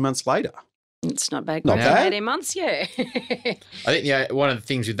 $500 18 months later. It's not bad. Not bad. 18 months, yeah. I think one of the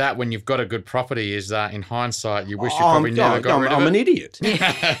things with that, when you've got a good property, is in hindsight, you wish you probably never got rid of it. I'm an idiot.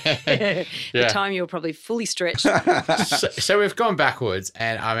 The time you were probably fully stretched. So we've gone backwards,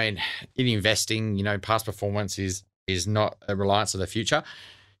 and I mean, in investing, past performance is not a reliance of the future.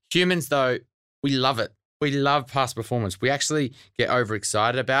 Humans, though, we love it. We love past performance. We actually get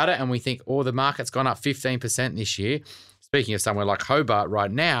overexcited about it, and we think, the market's gone up 15% this year. Speaking of somewhere like Hobart right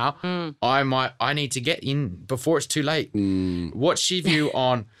now, I need to get in before it's too late. What's your view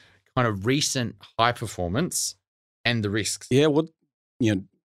on kind of recent high performance and the risks? Yeah, well,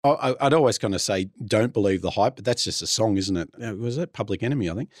 I'd always kind of say don't believe the hype, but that's just a song, isn't it? Was that Public Enemy,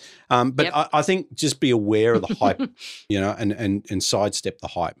 I think? But yep. I think just be aware of the hype, and sidestep the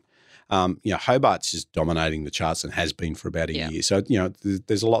hype. Hobart's just dominating the charts and has been for about a year. So,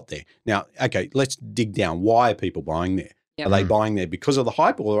 there's a lot there. Now, okay, let's dig down. Why are people buying there? Yep. Are they buying there because of the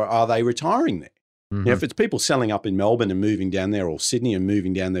hype, or are they retiring there? Mm-hmm. If it's people selling up in Melbourne and moving down there, or Sydney and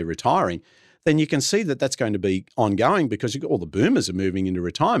moving down there retiring, then you can see that that's going to be ongoing because all the boomers are moving into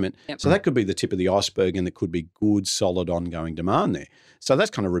retirement. Yep. So that could be the tip of the iceberg, and there could be good, solid, ongoing demand there. So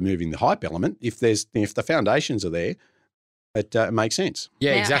that's kind of removing the hype element. If the foundations are there, it makes sense.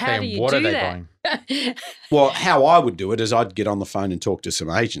 Yeah, now, exactly. And what are they buying? Well, how I would do it is I'd get on the phone and talk to some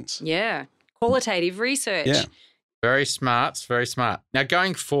agents. Yeah, qualitative research. Yeah. Very smart, very smart. Now,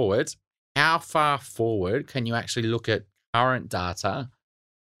 going forward, how far forward can you actually look at current data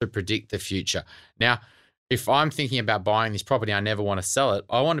to predict the future? Now, if I'm thinking about buying this property, I never want to sell it.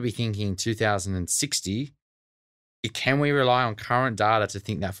 I want to be thinking 2060. Can we rely on current data to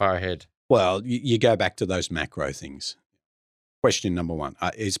think that far ahead? Well, you go back to those macro things. Question number one,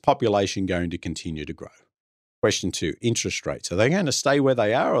 is population going to continue to grow? Question two, interest rates. Are they going to stay where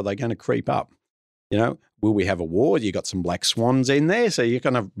they are, or are they going to creep up? Will we have a war? You got some black swans in there, so you're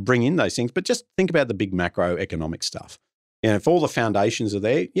going to bring in those things. But just think about the big macroeconomic stuff. If all the foundations are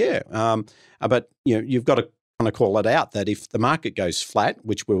there, but you've got to kind of call it out that if the market goes flat,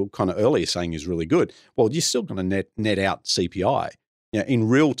 which we were kind of earlier saying is really good, well, you're still going to net out CPI. In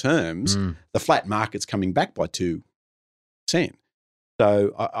real terms, the flat market's coming back by 2%.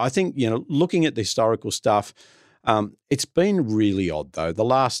 So I think, looking at the historical stuff, it's been really odd though. The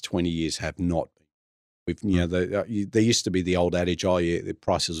last 20 years have not been. There used to be the old adage, the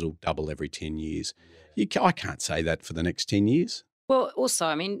prices will double every 10 years. I can't say that for the next 10 years. Well,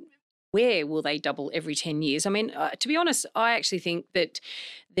 also, where will they double every 10 years? To be honest, I actually think that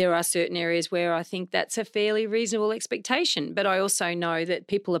there are certain areas where I think that's a fairly reasonable expectation. But I also know that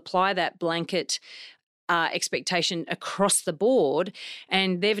people apply that blanket expectation across the board,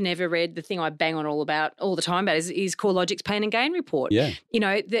 and they've never read the thing I bang on all the time about is CoreLogic's Pain and Gain report. Yeah.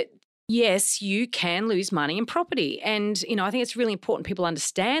 That yes, you can lose money in property. And, I think it's really important people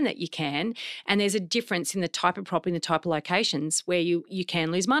understand that you can, and there's a difference in the type of property and the type of locations where you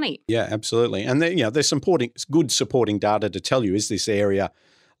can lose money. Yeah, absolutely. And there's good supporting data to tell you, is this area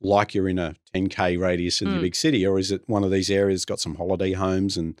like you're in a 10K radius of the big city, or is it one of these areas got some holiday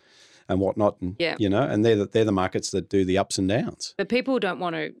homes and whatnot? And, and they're the markets that do the ups and downs. But people don't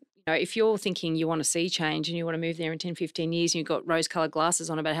want to, if you're thinking you want to see change and you want to move there in 10, 15 years and you've got rose-coloured glasses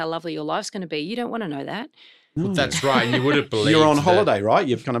on about how lovely your life's going to be, you don't want to know that. No. That's right. And you would have believed you're on holiday, right?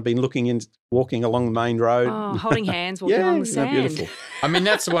 You've kind of been walking along the main road. Oh, holding hands, walking along the sand. Beautiful.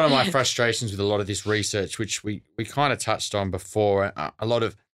 That's one of my frustrations with a lot of this research, which we kind of touched on before. A lot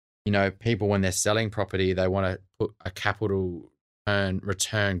of, people when they're selling property, they want to put a capital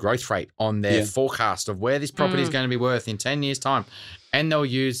return growth rate on their forecast of where this property is going to be worth in 10 years' time. And they'll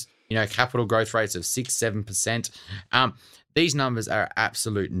use, capital growth rates of 6-7%. These numbers are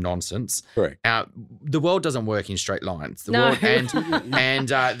absolute nonsense. Correct. The world doesn't work in straight lines.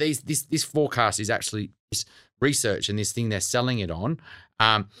 This forecast is actually, this research and this thing they're selling it on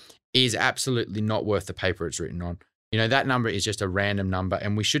is absolutely not worth the paper it's written on. That number is just a random number,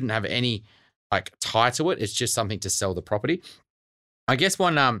 and we shouldn't have any tie to it. It's just something to sell the property. I guess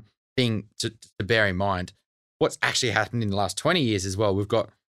one thing to bear in mind, what's actually happened in the last 20 years as well, we've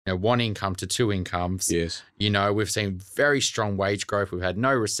got one income to two incomes. Yes. We've seen very strong wage growth. We've had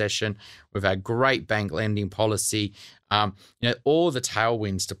no recession. We've had great bank lending policy. All the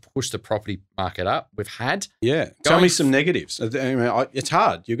tailwinds to push the property market up we've had. Yeah. Tell me some negatives. It's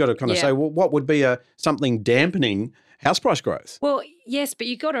hard. You've got to kind of say, well, what would be something dampening house price growth? Well, yes, but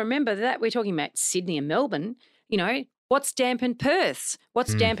you've got to remember that we're talking about Sydney and Melbourne, What's dampened Perth?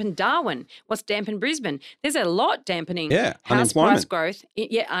 What's dampened Darwin? What's dampened Brisbane? There's a lot dampening house price growth.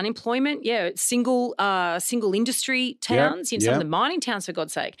 Unemployment. Single industry towns. Some of the mining towns, for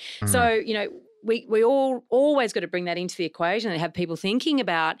God's sake. So we all always got to bring that into the equation and have people thinking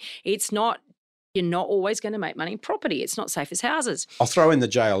about you're not always going to make money in property. It's not safe as houses. I'll throw in the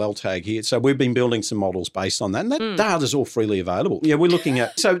JLL tag here. So we've been building some models based on that, and that data's all freely available. We're looking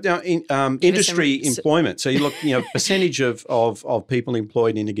at industry employment. So you look, percentage of people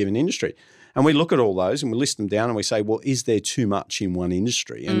employed in a given industry. And we look at all those and we list them down and we say, well, is there too much in one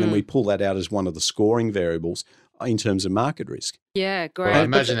industry? And then we pull that out as one of the scoring variables in terms of market risk. Yeah, great. Well, I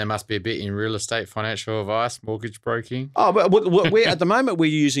imagine there must be a bit in real estate, financial advice, mortgage broking. Oh, but we're at the moment we're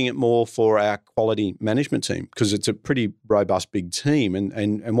using it more for our quality management team because it's a pretty robust big team,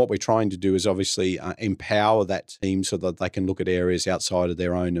 and what we're trying to do is obviously empower that team so that they can look at areas outside of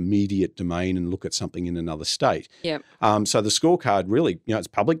their own immediate domain and look at something in another state. Yep. So the scorecard really, it's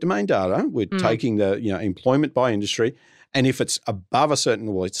public domain data. We're taking the employment by industry. And if it's above a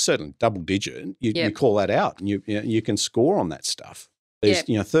certain, well, it's certainly double digit, you call that out and you can score on that stuff. There's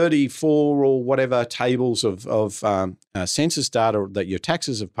 34 or whatever tables of census data that your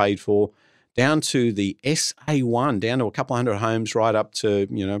taxes have paid for, down to the SA1, down to a couple hundred homes, right up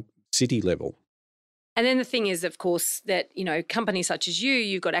to city level. And then the thing is, of course, that companies such as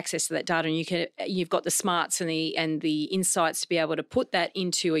you've got access to that data, and you've got the smarts and the insights to be able to put that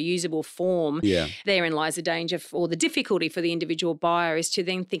into a usable form. Yeah. Therein lies the danger or the difficulty for the individual buyer is to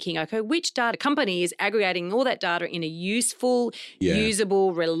then thinking, okay, which data company is aggregating all that data in a useful,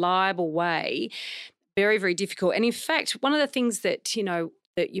 usable, reliable way? Very, very difficult. And in fact, one of the things that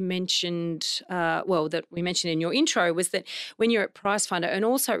that you mentioned, that we mentioned in your intro, was that when you're at Pricefinder and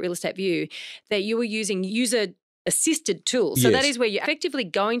also at Real Estate View, that you were using user-assisted tools. So that is where you're effectively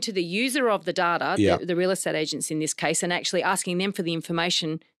going to the user of the data, the real estate agents in this case, and actually asking them for the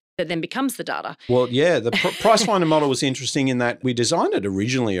information that then becomes the data. Well, yeah, the Pricefinder model was interesting in that we designed it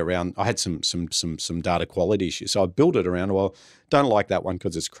originally around, I had some data quality issues. So I built it around, don't like that one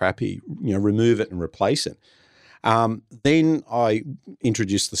because it's crappy, remove it and replace it. Then I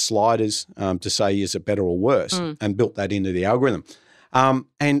introduced the sliders to say, is it better or worse, and built that into the algorithm.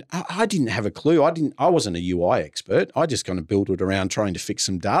 And I didn't have a clue. I wasn't a UI expert. I just kind of built it around trying to fix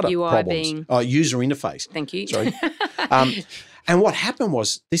some data UI problems. being? User interface. Thank you. Sorry. And what happened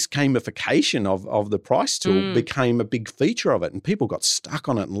was this gamification of the price tool became a big feature of it, and people got stuck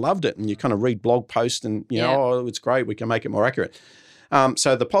on it and loved it. And you kind of read blog posts and, it's great, we can make it more accurate.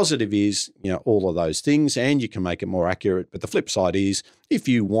 So the positive is, all of those things, and you can make it more accurate. But the flip side is, if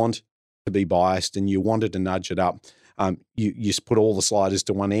you want to be biased and you wanted to nudge it up, you just put all the sliders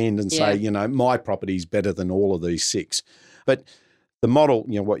to one end and say, my property is better than all of these 6. But the model,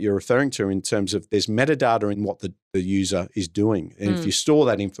 what you're referring to in terms of there's metadata in what the user is doing. And if you store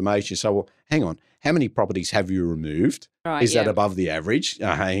that information, so, well, hang on, how many properties have you removed? Right, is that above the average?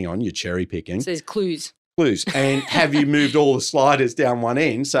 Hang on, you're cherry picking. So there's clues. And have you moved all the sliders down one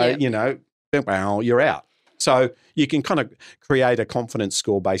end? So, well, you're out. So you can kind of create a confidence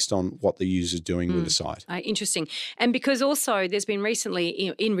score based on what the user's doing with the site. Interesting. And because also there's been recently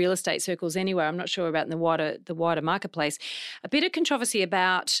in real estate circles anyway, I'm not sure about in the wider marketplace, a bit of controversy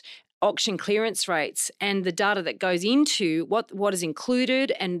about auction clearance rates and the data that goes into what is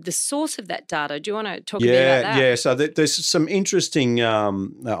included and the source of that data. Do you want to talk a bit about that? Yeah. So there's some interesting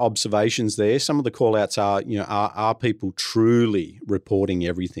observations there. Some of the call-outs are, are people truly reporting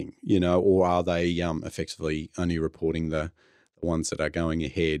everything, or are they effectively only reporting the ones that are going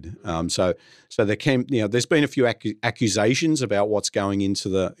ahead? So there can, there's been a few accusations about what's going into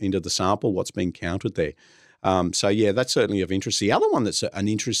the sample, what's being counted there. That's certainly of interest. The other one that's an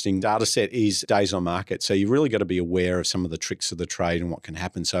interesting data set is days on market. So you've really got to be aware of some of the tricks of the trade and what can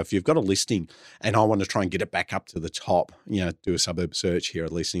happen. So if you've got a listing and I want to try and get it back up to the top, do a suburb search here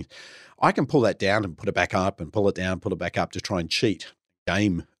at listings, I can pull that down and put it back up and pull it down, pull it back up to try and cheat,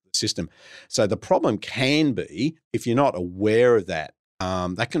 game the system. So the problem can be, if you're not aware of that,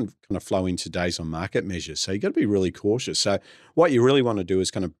 that can kind of flow into days on market measures. So you've got to be really cautious. So what you really want to do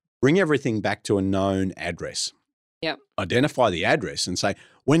is kind of bring everything back to a known address. Yep. Identify the address and say,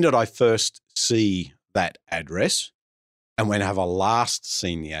 when did I first see that address? And when have I last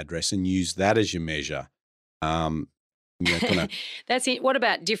seen the address? And use that as your measure. That's it. What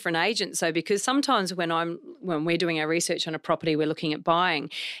about different agents? So because sometimes when we're doing our research on a property, we're looking at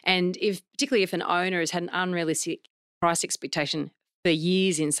buying, and particularly if an owner has had an unrealistic price expectation for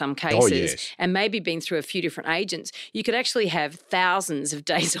years in some cases, and maybe been through a few different agents, you could actually have thousands of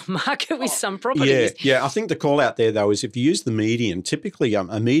days on market with some properties. Yeah. I think the call out there, though, is if you use the median, typically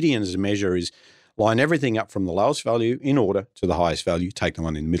a median as a measure is line everything up from the lowest value in order to the highest value, take the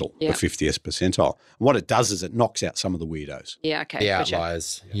one in the middle, the 50th percentile. And what it does is it knocks out some of the weirdos. Yeah, okay. The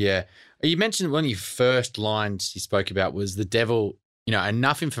outliers. Yeah. You mentioned one of your first lines you spoke about was the devil,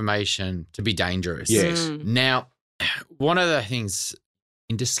 enough information to be dangerous. Yes. Now, one of the things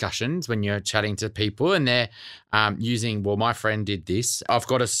in discussions when you're chatting to people and they're using, well, my friend did this, I've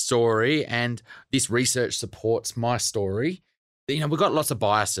got a story and this research supports my story. We've got lots of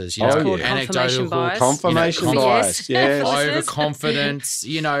biases, Confirmation bias. Confirmation bias, yes. Overconfidence,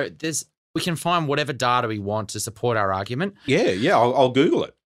 we can find whatever data we want to support our argument. Yeah, I'll Google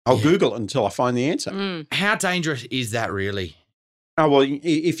it. I'll Google it until I find the answer. How dangerous is that really? Oh, well,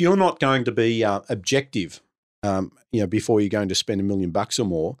 if you're not going to be objective, before you're going to spend $1 million or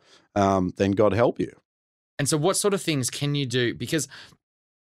more, then God help you. And so what sort of things can you do? Because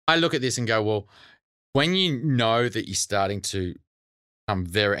I look at this and go, well, when you know that you're starting to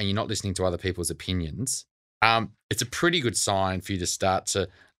and you're not listening to other people's opinions, it's a pretty good sign for you to start to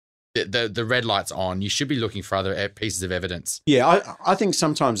the red light's on. You should be looking for other pieces of evidence. Yeah, I think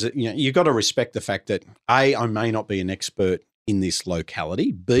sometimes you've got to respect the fact that A, I may not be an expert in this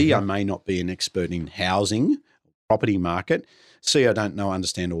locality. B, I may not be an expert in housing, property market. C, I don't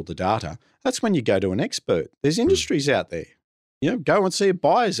understand all the data. That's when you go to an expert. There's industries out there. Go and see a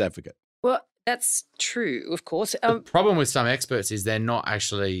buyer's advocate. Well, that's true, of course. The problem with some experts is they're not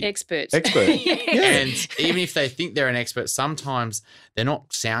actually experts. Yeah. And even if they think they're an expert, sometimes they're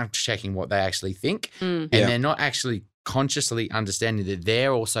not sound checking what they actually think, and they're not actually consciously understanding that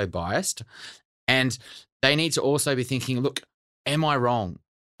they're also biased. And they need to also be thinking, look, am I wrong?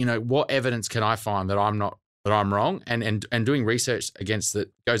 What evidence can I find that I'm wrong? And doing research that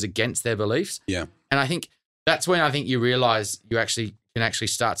goes against their beliefs. Yeah. And I think that's when I think you realize you can actually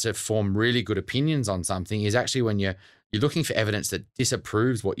start to form really good opinions on something, is actually when you're looking for evidence that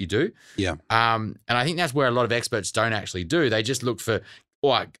disapproves what you do. Yeah. And I think that's where a lot of experts don't actually do. They just look for,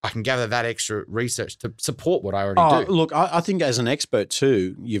 I can gather that extra research to support what I already do. Look, I think as an expert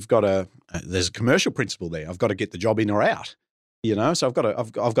too, you've got there's a commercial principle there. I've got to get the job in or out. So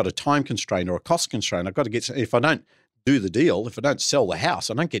I've got a time constraint or a cost constraint. I've got to get, if I don't do the deal, if I don't sell the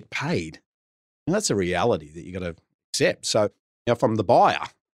house, I don't get paid. And that's a reality that you got to accept. So if I'm the buyer,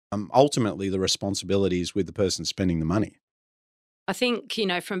 ultimately the responsibility is with the person spending the money. I think,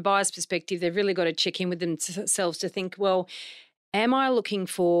 from buyer's perspective, they've really got to check in with themselves to think, well, am I looking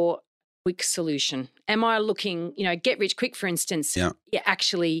for a quick solution? Am I looking, get rich quick, for instance? Yeah.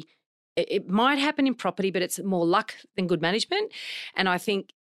 Actually, it might happen in property, but it's more luck than good management. And I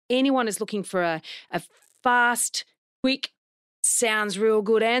think anyone is looking for a fast, quick, sounds real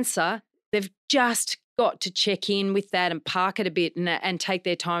good answer. They've just got to check in with that and park it a bit and take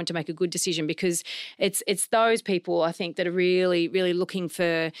their time to make a good decision, because it's those people, I think, that are really, really looking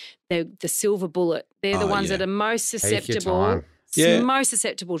for the silver bullet. They're the ones that are most susceptible. Most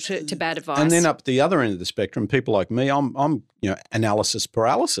susceptible to bad advice. And then up the other end of the spectrum, people like me, I'm analysis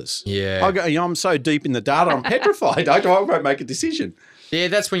paralysis. Yeah. I'm so deep in the data, I'm petrified. I won't make a decision. Yeah,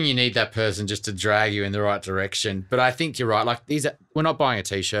 that's when you need that person just to drag you in the right direction. But I think you're right. Like we're not buying a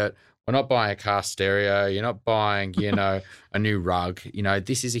T-shirt. We're not buying a car stereo. You're not buying, a new rug.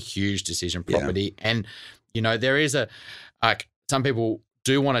 This is a huge decision, property. Yeah. And, there is some people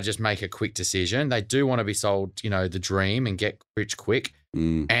do want to just make a quick decision. They do want to be sold, the dream and get rich quick.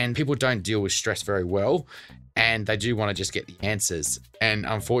 And people don't deal with stress very well, and they do want to just get the answers. And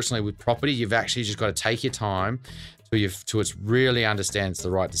unfortunately with property, you've actually just got to take your time till it really understands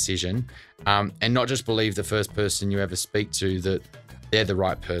the right decision, and not just believe the first person you ever speak to that they're the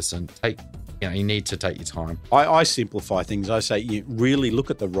right person. You need to take your time. I simplify things. I say you really look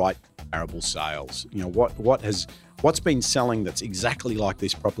at the right comparable sales. What's been selling that's exactly like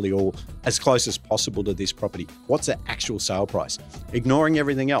this property or as close as possible to this property? What's the actual sale price? Ignoring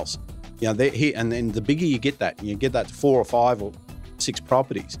everything else. And then the bigger you get that 4 or 5 or 6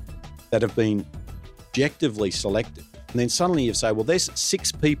 properties that have been objectively selected. And then suddenly you say, well, there's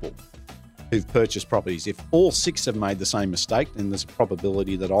 6 people who've purchased properties. If all 6 have made the same mistake, then there's a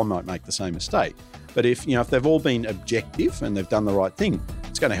probability that I might make the same mistake. But if they've all been objective and they've done the right thing,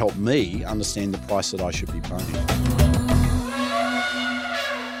 it's going to help me understand the price that I should be paying.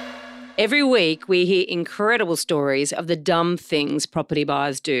 Every week we hear incredible stories of the dumb things property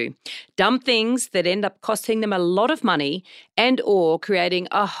buyers do. Dumb things that end up costing them a lot of money and or creating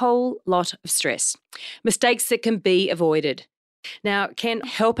a whole lot of stress. Mistakes that can be avoided. Now, Ken,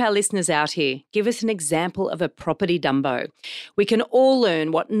 help our listeners out here. Give us an example of a property dumbo. We can all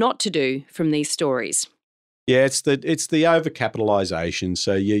learn what not to do from these stories. Yeah, it's the overcapitalisation.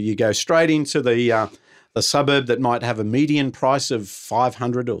 So you go straight into the suburb that might have a median price of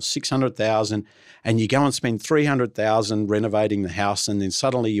 $500,000 or $600,000, and you go and spend $300,000 renovating the house, and then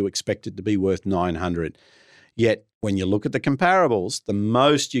suddenly you expect it to be worth $900,000. Yet when you look at the comparables, the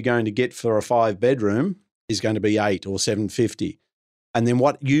most you're going to get for a 5-bedroom is going to be $800,000 or $750,000. And then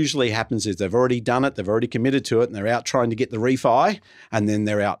what usually happens is they've already done it, they've already committed to it, and they're out trying to get the refi, and then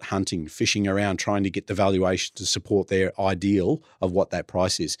they're out hunting, fishing around, trying to get the valuation to support their ideal of what that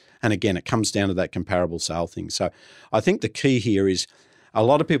price is. And again, it comes down to that comparable sale thing. So I think the key here is a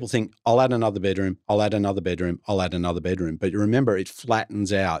lot of people think, I'll add another bedroom, I'll add another bedroom, I'll add another bedroom. But remember, it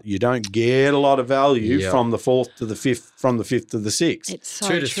flattens out. You don't get a lot of value from the 4th to the 5th, from the 5th to the 6th. It's so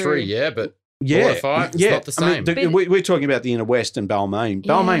 2 to true. 3, yeah, but 4 or 5, it's not the same. We're talking about the inner west and Balmain.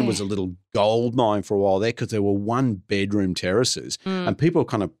 Balmain was a little gold mine for a while there because there were 1-bedroom terraces, and people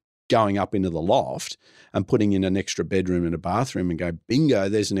kind of going up into the loft and putting in an extra bedroom and a bathroom and go, bingo,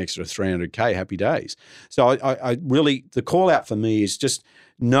 there's an extra 300K, happy days. So I really, the call out for me is just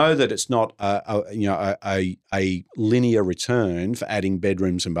know that it's not a linear return for adding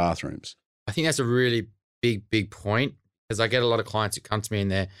bedrooms and bathrooms. I think that's a really big point, because I get a lot of clients who come to me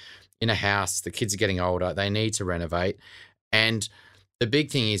and they're in a house, the kids are getting older, they need to renovate. And the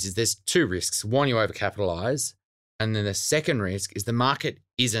big thing is there's two risks. One, you overcapitalize. And then the second risk is the market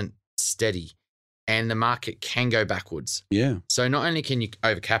isn't steady and the market can go backwards. Yeah. So not only can you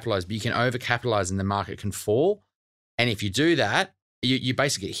overcapitalize, but you can overcapitalize and the market can fall. And if you do that, you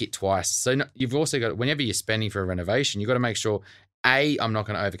basically get hit twice. So you've also got, whenever you're spending for a renovation, you've got to make sure, A, I'm not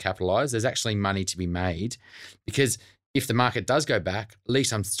going to overcapitalize. There's actually money to be made, because if the market does go back, at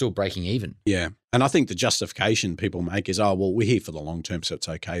least I'm still breaking even. Yeah. And I think the justification people make is, oh, well, we're here for the long term, so it's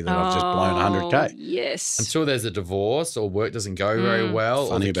okay that I've just blown 100K. Yes. Until there's a divorce or work doesn't go very well,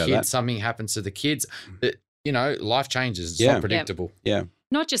 Funny or the about kids, that. something happens to the kids, that, life changes. It's Yeah. not predictable. Yeah.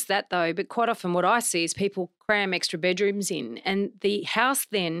 Not just that though, but quite often what I see is people cram extra bedrooms in and the house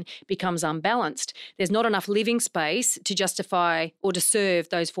then becomes unbalanced. There's not enough living space to justify or to serve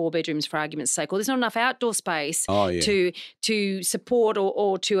those 4 bedrooms, for argument's sake, or there's not enough outdoor space to support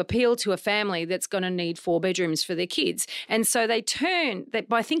or to appeal to a family that's going to need 4 bedrooms for their kids. And so they turn, that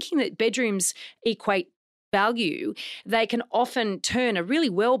by thinking that bedrooms equate value, they can often turn a really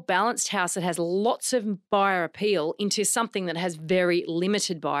well-balanced house that has lots of buyer appeal into something that has very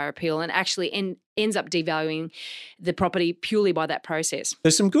limited buyer appeal and actually ends up devaluing the property purely by that process.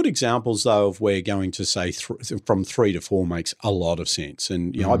 There's some good examples, though, of where going to, say, from 3 to 4 makes a lot of sense.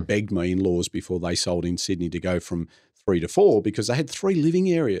 And, I begged my in-laws before they sold in Sydney to go from 3 to 4 because they had 3 living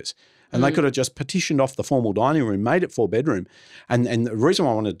areas. And they could have just partitioned off the formal dining room, made it 4-bedroom. And the reason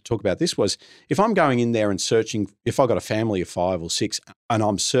why I wanted to talk about this was, if I'm going in there and searching, if I've got a family of 5 or 6 and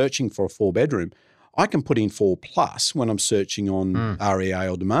I'm searching for a 4-bedroom, I can put in 4+ when I'm searching on REA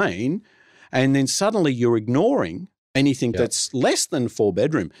or Domain, and then suddenly you're ignoring anything that's less than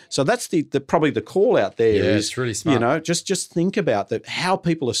 4-bedroom. So that's the probably the call out there. Yeah, is, it's really smart. Just think about that. How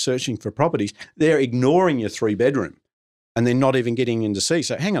people are searching for properties, they're ignoring your 3-bedroom. And they're not even getting in to see.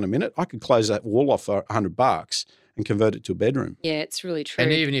 So hang on a minute, I could close that wall off for $100 and convert it to a bedroom. Yeah, it's really true.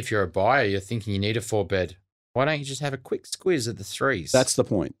 And even if you're a buyer, you're thinking you need a 4-bed. Why don't you just have a quick squeeze at the 3s? That's the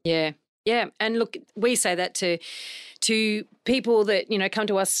point. Yeah. Yeah. And look, we say that to people that, come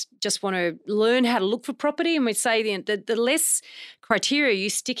to us, just want to learn how to look for property. And we say the less criteria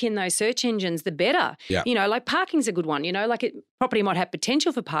you stick in those search engines, the better. Yeah. Like parking's a good one. Property might have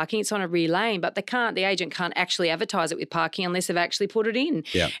potential for parking. It's on a rear lane, but the agent can't actually advertise it with parking unless they've actually put it in.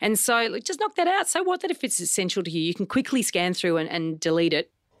 Yeah. And so just knock that out. So what that if it's essential to you, you can quickly scan through and delete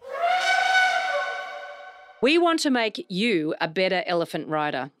it. We want to make you a better elephant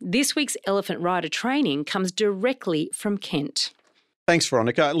rider. This week's elephant rider training comes directly from Kent. Thanks,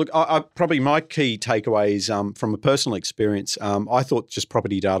 Veronica. Look, I probably my key takeaway is from a personal experience. I thought just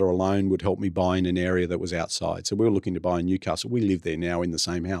property data alone would help me buy in an area that was outside. So we were looking to buy in Newcastle. We live there now in the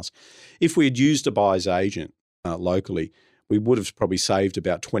same house. If we had used a buyer's agent locally, we would have probably saved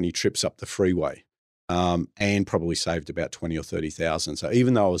about 20 trips up the freeway. And probably saved about 20 or 30,000. So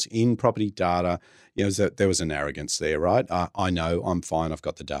even though I was in property data, there was an arrogance there, right? I know, I'm fine, I've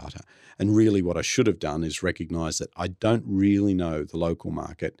got the data. And really what I should have done is recognise that I don't really know the local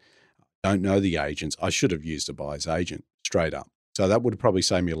market, don't know the agents. I should have used a buyer's agent straight up. So that would have probably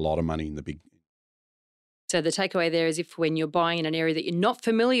saved me a lot of money in the big. So the takeaway there is if when you're buying in an area that you're not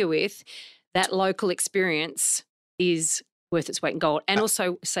familiar with, that local experience is worth its weight in gold and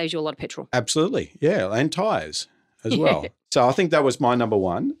also saves you a lot of petrol. Absolutely, yeah, and tyres as well. So I think that was my number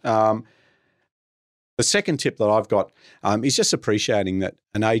one. The second tip that I've got is just appreciating that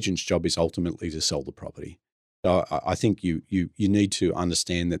an agent's job is ultimately to sell the property. So I think you need to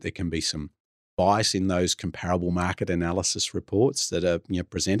understand that there can be some bias in those comparable market analysis reports that are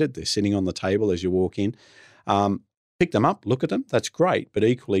presented. They're sitting on the table as you walk in. Pick them up, look at them, that's great. But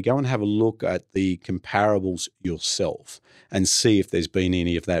equally, go and have a look at the comparables yourself and see if there's been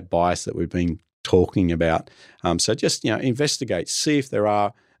any of that bias that we've been talking about. So just, investigate, see if there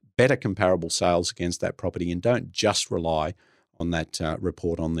are better comparable sales against that property and don't just rely on that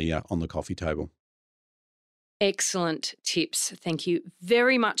report on the coffee table. Excellent tips. Thank you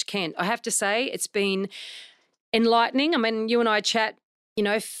very much, Kent. I have to say it's been enlightening. I mean, you and I chat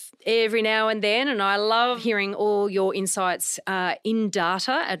every now and then, and I love hearing all your insights in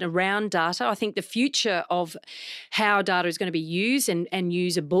data and around data. I think the future of how data is going to be used and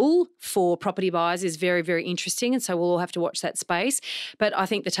usable for property buyers is very, very interesting, and so we'll all have to watch that space. But I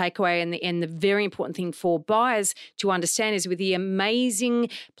think the takeaway and the very important thing for buyers to understand is with the amazing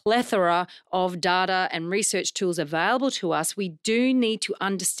plethora of data and research tools available to us, we do need to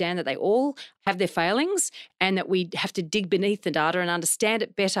understand that they all have their failings and that we have to dig beneath the data and understand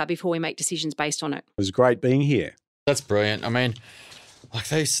it better before we make decisions based on it. It was great being here. That's brilliant. I mean,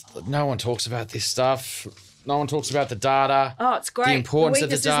 no one talks about this stuff. No one talks about the data. Oh, it's great. The importance of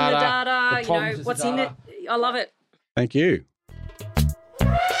the data. The data, what's in it. I love it. Thank you.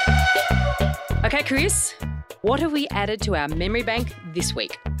 Okay, Chris, what have we added to our memory bank this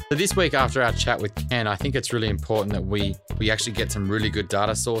week? So this week, after our chat with Ken, I think it's really important that we actually get some really good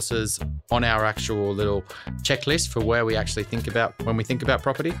data sources on our actual little checklist for where we actually think about when we think about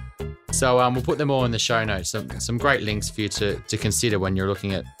property. So we'll put them all in the show notes. Some great links for you to consider when you're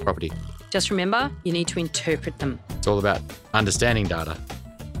looking at property. Just remember, you need to interpret them. It's all about understanding data.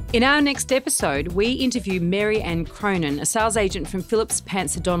 In our next episode, we interview Mary Ann Cronin, a sales agent from Phillips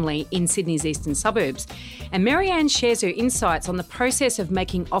Panther Donnelly in Sydney's eastern suburbs. And Mary Ann shares her insights on the process of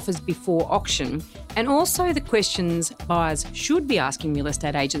making offers before auction and also the questions buyers should be asking real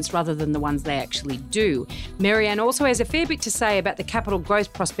estate agents rather than the ones they actually do. Mary Ann also has a fair bit to say about the capital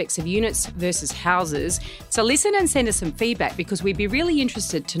growth prospects of units versus houses. So listen and send us some feedback because we'd be really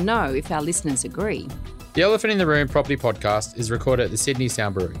interested to know if our listeners agree. The Elephant in the Room Property Podcast is recorded at the Sydney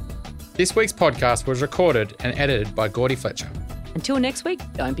Sound Brewery. This week's podcast was recorded and edited by Gordy Fletcher. Until next week,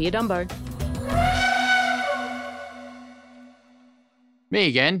 don't be a Dumbo. Me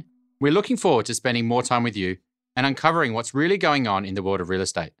again. We're looking forward to spending more time with you and uncovering what's really going on in the world of real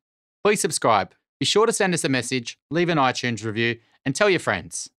estate. Please subscribe. Be sure to send us a message, leave an iTunes review, and tell your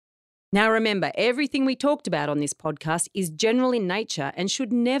friends. Now remember, everything we talked about on this podcast is general in nature and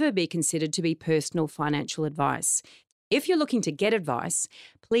should never be considered to be personal financial advice. If you're looking to get advice,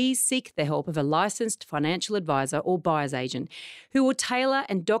 please seek the help of a licensed financial advisor or buyer's agent who will tailor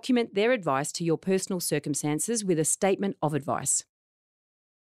and document their advice to your personal circumstances with a statement of advice.